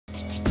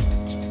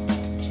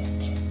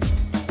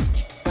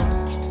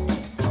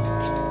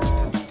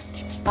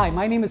Hi,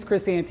 my name is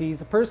Chris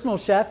Antes, a personal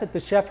chef at the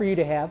Chef for You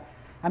to Have.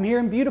 I'm here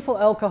in beautiful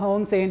El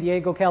Cajon, San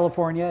Diego,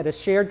 California at a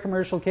shared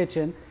commercial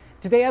kitchen.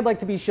 Today I'd like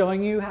to be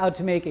showing you how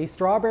to make a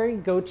strawberry,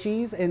 goat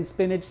cheese, and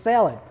spinach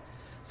salad.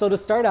 So to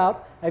start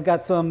out, I've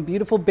got some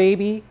beautiful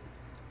baby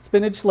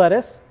spinach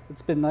lettuce.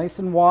 It's been nice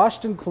and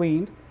washed and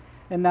cleaned.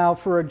 And now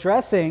for a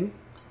dressing,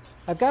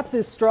 I've got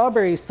this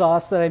strawberry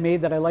sauce that I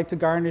made that I like to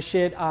garnish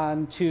it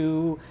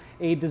onto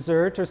a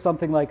dessert or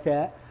something like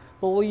that.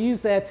 But we'll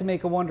use that to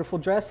make a wonderful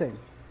dressing.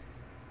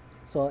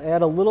 So I'll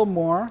add a little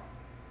more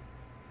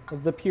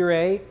of the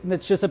puree, and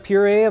it's just a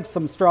puree of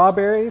some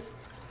strawberries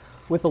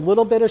with a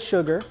little bit of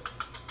sugar.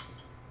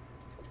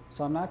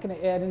 So I'm not going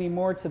to add any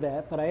more to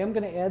that, but I am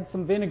going to add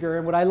some vinegar,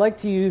 and what I like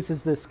to use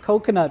is this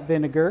coconut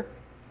vinegar.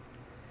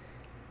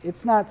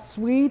 It's not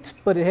sweet,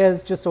 but it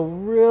has just a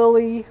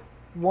really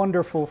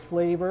wonderful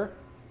flavor.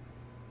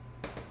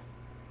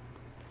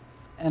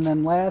 And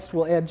then last,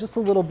 we'll add just a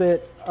little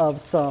bit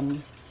of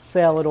some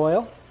salad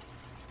oil.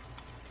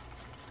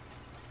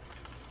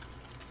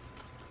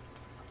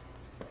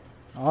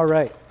 All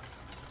right,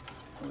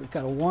 we've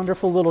got a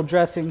wonderful little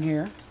dressing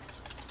here.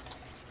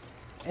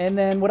 And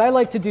then what I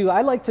like to do,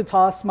 I like to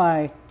toss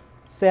my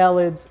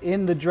salads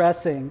in the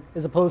dressing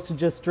as opposed to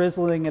just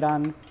drizzling it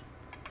on.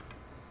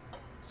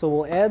 So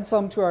we'll add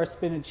some to our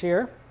spinach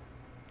here.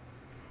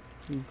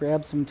 And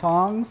grab some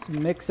tongs,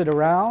 mix it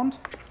around.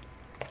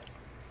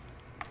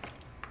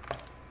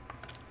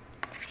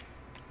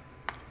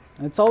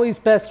 And it's always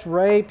best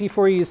right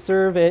before you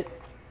serve it.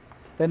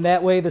 Then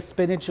that way the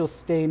spinach will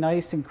stay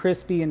nice and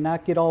crispy and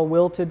not get all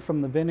wilted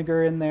from the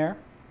vinegar in there.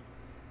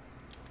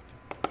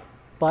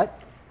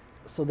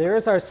 So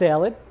there's our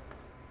salad.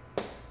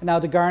 And now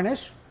to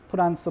garnish, put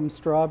on some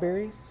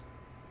strawberries.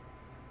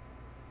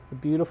 The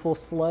beautiful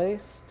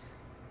sliced.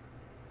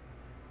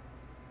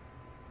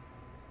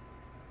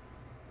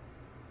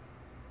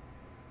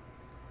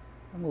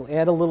 And we'll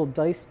add a little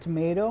diced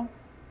tomato.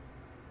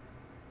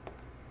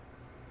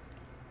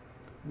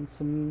 And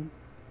some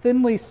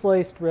thinly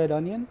sliced red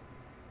onion.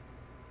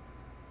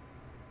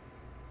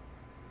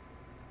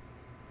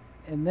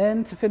 And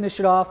then to finish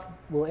it off,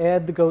 we'll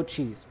add the goat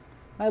cheese.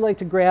 I like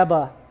to grab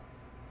a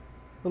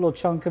little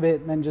chunk of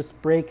it and then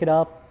just break it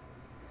up.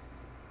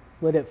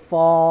 Let it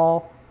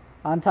fall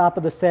on top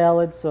of the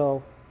salad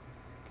so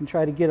you can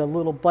try to get a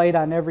little bite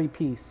on every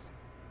piece.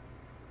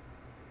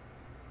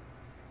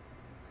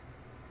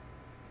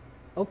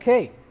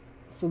 Okay,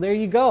 so there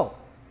you go.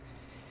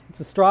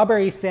 It's a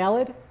strawberry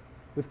salad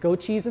with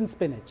goat cheese and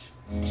spinach.